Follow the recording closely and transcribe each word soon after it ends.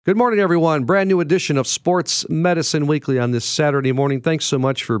Good morning, everyone. Brand new edition of Sports Medicine Weekly on this Saturday morning. Thanks so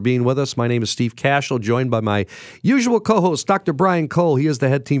much for being with us. My name is Steve Cashel, joined by my usual co-host, Dr. Brian Cole. He is the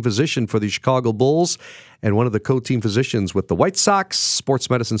head team physician for the Chicago Bulls and one of the co-team physicians with the White Sox,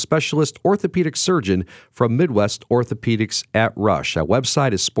 sports medicine specialist, orthopedic surgeon from Midwest Orthopedics at Rush. Our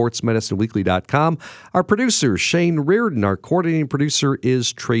website is sportsmedicineweekly.com. Our producer, Shane Reardon. Our coordinating producer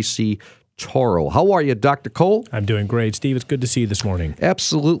is Tracy Toro. How are you, Dr. Cole? I'm doing great, Steve. It's good to see you this morning.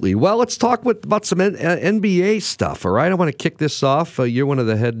 Absolutely. Well, let's talk about some NBA stuff, all right? I want to kick this off. You're one of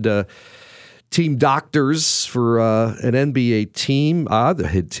the head team doctors for an NBA team. The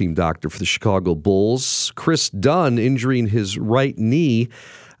head team doctor for the Chicago Bulls. Chris Dunn injuring his right knee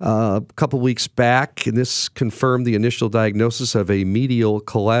a couple weeks back, and this confirmed the initial diagnosis of a medial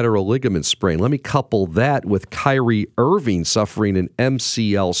collateral ligament sprain. Let me couple that with Kyrie Irving suffering an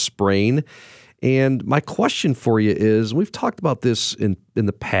MCL sprain. And my question for you is, we've talked about this in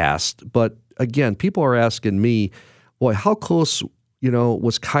the past, but again, people are asking me, boy, how close,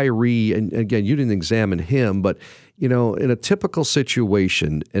 was Kyrie? And again, you didn't examine him, but, in a typical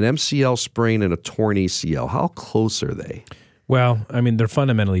situation, an MCL sprain and a torn ACL, how close are they? Well, I mean, they're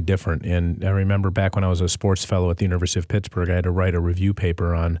fundamentally different. And I remember back when I was a sports fellow at the University of Pittsburgh, I had to write a review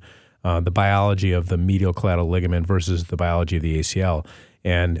paper on the biology of the medial collateral ligament versus the biology of the ACL.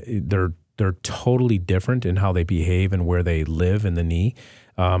 And they're totally different in how they behave and where they live in the knee.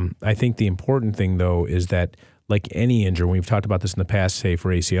 I think the important thing, though, is that like any injury, we've talked about this in the past, say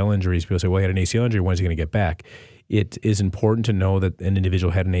for ACL injuries, people say, well, he had an ACL injury, when's he going to get back? It is important to know that an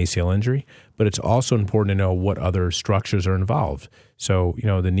individual had an ACL injury, but it's also important to know what other structures are involved. So,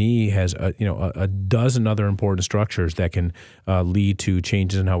 the knee has a dozen other important structures that can lead to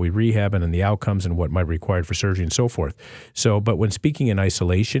changes in how we rehab and in the outcomes and what might be required for surgery and so forth. So, but when speaking in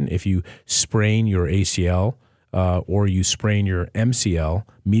isolation, if you sprain your ACL or you sprain your MCL,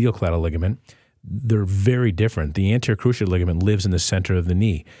 medial collateral ligament, they're very different. The anterior cruciate ligament lives in the center of the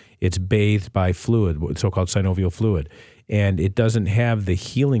knee. It's bathed by fluid, so-called synovial fluid, and it doesn't have the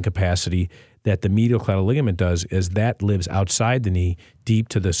healing capacity that the medial collateral ligament does, as that lives outside the knee, deep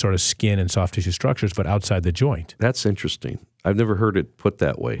to the sort of skin and soft tissue structures, but outside the joint. That's interesting. I've never heard it put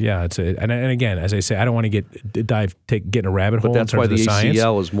that way. Yeah, and again, as I say, I don't want to get in a rabbit hole. But that's in why terms the of the ACL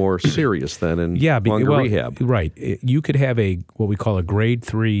science. is more serious than in longer rehab. Right. You could have what we call a grade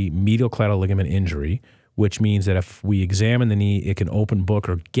 3 medial collateral ligament injury, which means that if we examine the knee, it can open book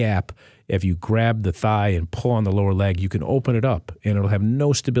or gap. If you grab the thigh and pull on the lower leg, you can open it up, and it'll have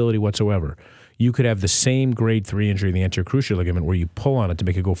no stability whatsoever. You could have the same grade 3 injury in the anterior cruciate ligament where you pull on it to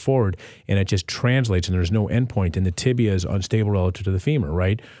make it go forward, and it just translates, and there's no endpoint, and the tibia is unstable relative to the femur,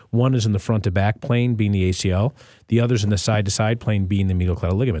 right? One is in the front to back plane, being the ACL. The other's in the side to side plane, being the medial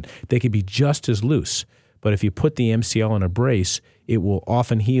collateral ligament. They could be just as loose, but if you put the MCL in a brace, it will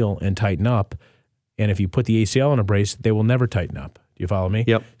often heal and tighten up. And if you put the ACL in a brace, they will never tighten up. Do you follow me?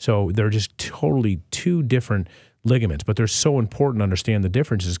 Yep. So they're just totally two different ligaments, but they're so important to understand the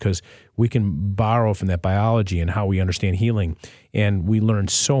differences because we can borrow from that biology and how we understand healing, and we learn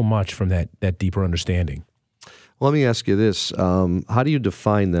so much from that deeper understanding. Well, let me ask you this. How do you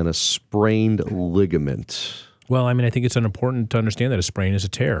define then a sprained ligament? Well, I mean, I think it's important to understand that a sprain is a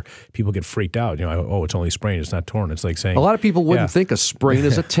tear. People get freaked out. It's only sprained, it's not torn. It's like saying... A lot of people wouldn't think a sprain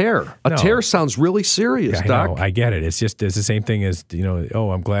is a tear. A tear sounds really serious, Doc. I get it. It's the same thing as,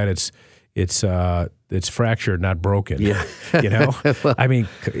 I'm glad it's fractured, not broken. Yeah. I mean,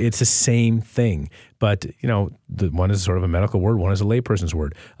 it's the same thing. But, one is sort of a medical word, one is a layperson's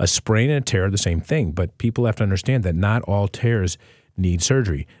word. A sprain and a tear are the same thing, but people have to understand that not all tears need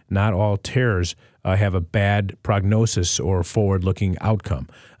surgery. Not all tears have a bad prognosis or forward-looking outcome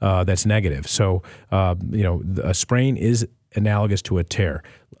that's negative. So, a sprain is analogous to a tear.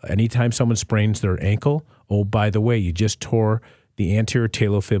 Anytime someone sprains their ankle, oh, by the way, you just tore the anterior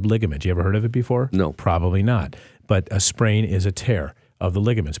talofib ligament. You ever heard of it before? No. Probably not. But a sprain is a tear of the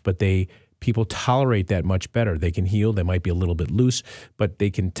ligaments. But people tolerate that much better. They can heal. They might be a little bit loose, but they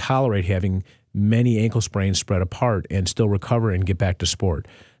can tolerate having many ankle sprains spread apart and still recover and get back to sport.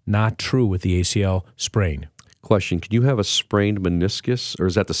 Not true with the ACL sprain. Question: can you have a sprained meniscus, or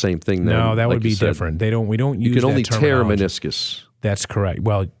is that the same thing? Then? No, that would be different. We don't use that terminology. You can only tear a meniscus. That's correct.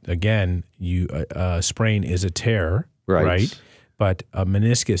 Well, again, sprain is a tear, right? But a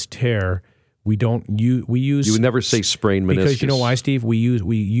meniscus tear, we use. You would never say sprained meniscus because you know why, Steve? We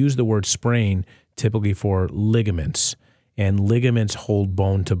use the word sprain typically for ligaments, and ligaments hold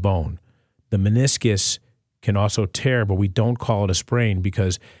bone to bone. The meniscus can also tear, but we don't call it a sprain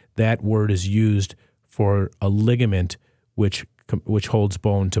because that word is used for a ligament which holds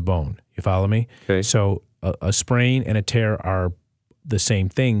bone to bone. You follow me? Okay. So a sprain and a tear are the same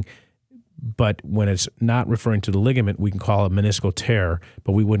thing. But when it's not referring to the ligament, we can call it meniscal tear,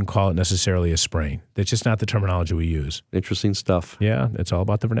 but we wouldn't call it necessarily a sprain. That's just not the terminology we use. Interesting stuff. Yeah, it's all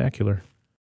about the vernacular.